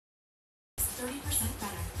30%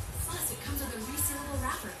 better. Plus, it comes with a resealable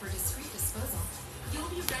wrapper for discreet disposal.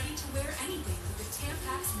 You'll be ready to wear anything with the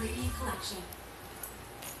Tampax Radiant Collection.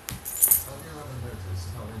 Have you ever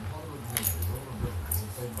noticed how in Hollywood movies all the villains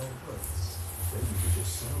are played by clothes? Maybe you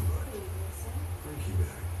just sound right. Thank you,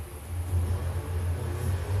 Mary.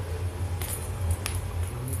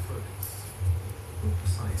 Can you focus? More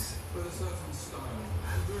precise. With a certain style.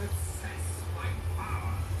 And with faith like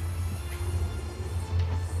power.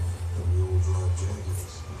 And we all drive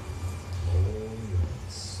Jaguars. Oh,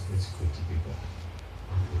 yes. It's good to be back.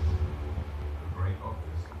 A great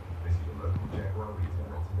office. Visit your local Jaguar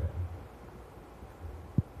retailer today.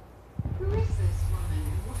 Who is this woman,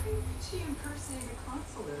 and why would she impersonate a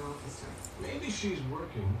consulate officer? Maybe she's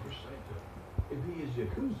working for Saito. If he is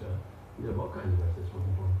Yakuza, he'd have all kinds of assets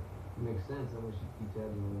working for him. Makes sense. I wish she'd keep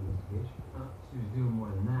tabs on the investigation. She was doing more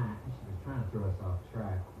than that. She was trying to throw us off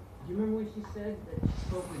track. Do you remember what she said? That she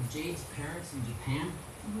spoke with Jade's parents in Japan?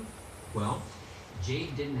 Mm-hmm. Well,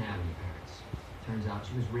 Jade didn't have any parents. Turns out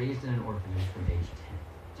she was raised in an orphanage from age 10.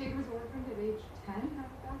 Jade was orphaned at age 10? How did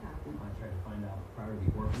that happen? I tried to find out prior to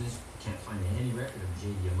the orphanage. Can't find any record of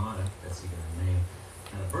Jade Yamada. That's even her name.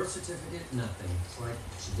 Not a birth certificate, nothing. It's like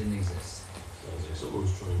she didn't exist. Sounds like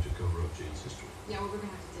someone's trying to cover up Jade's history. Yeah, well, we're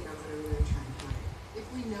gonna have to dig out what we're really trying to find. If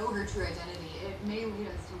we know her true identity, it may lead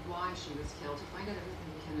us to why she was killed. To find out everything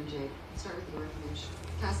we can on Jade, let's start with the orphanage.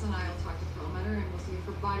 Castle and I will talk to Perlmutter, and we'll see if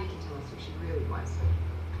her body can tell us who she really was.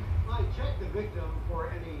 I checked the victim for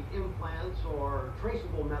any implants or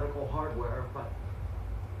traceable medical hardware, but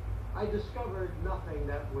I discovered nothing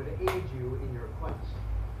that would aid you in your quest.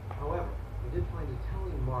 However, I did find a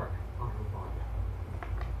telling mark on her body.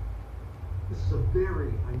 This is a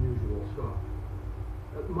very unusual scar.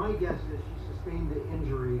 My guess is she sustained the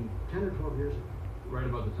injury 10 or 12 years ago. Right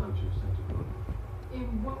about the time she was sent to court.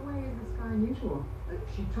 In what way is the scar unusual?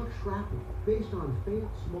 She took shrapnel based on faint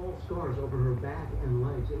small scars over her back and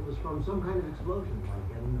legs. It was from some kind of explosion,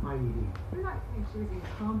 like an IED. We're not saying she was in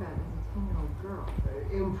combat as a 10-year-old girl.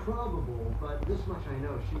 Improbable, but this much I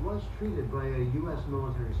know. She was treated by a U.S.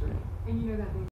 military surgeon. And you know that they